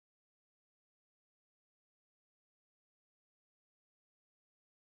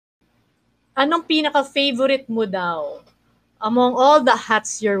Anong pinaka-favorite mo daw? Among all the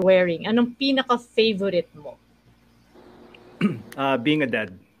hats you're wearing, anong pinaka-favorite mo? Being a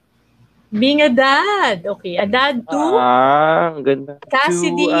dad. Being a dad. Okay, a dad to Ang ganda.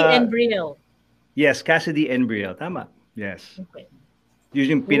 Cassidy and Brielle. Yes, Cassidy and Brielle. Tama. Yes. Okay. Yun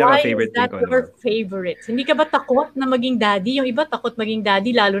yung Why is pinaka-favorite that ko. your favorite? Hindi ka ba takot na maging daddy? Yung iba takot maging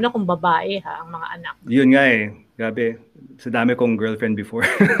daddy, lalo na kung babae ha, ang mga anak. Yun nga eh. Grabe. Sa dami kong girlfriend before.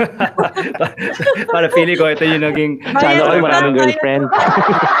 Para feeling ko, ito yung naging... Sana all maraming girlfriend.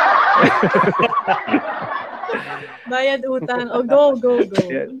 Bayad utang. Oh, go.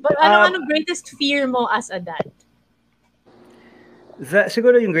 Yeah. But anong greatest fear mo as a dad?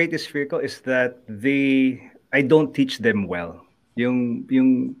 Siguro yung greatest fear ko is that I don't teach them well. Yung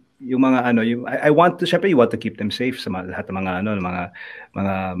mga I want to, syempre you want to keep them safe sa lahat ng mga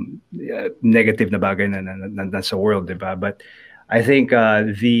negative na bagay na sa world, diba? But I think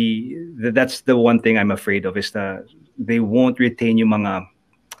that's the one thing I'm afraid of, is that they won't retain yung mga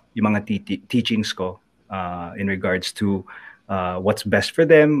teachings ko in regards to what's best for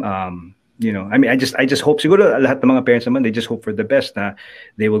them. I mean, I just hope, siguro lahat ng mga parents naman, they just hope for the best, na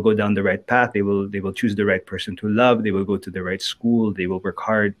they will go down the right path, they will choose the right person to love, they will go to the right school, they will work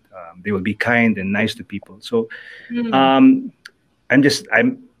hard, they will be kind and nice to people. So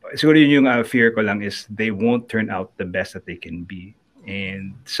siguro yun yung fear ko lang, is they won't turn out the best that they can be.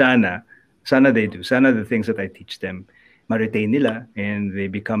 And sana they do. Sana the things that I teach them ma-retain nila and they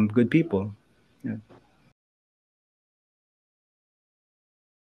become good people. Yeah.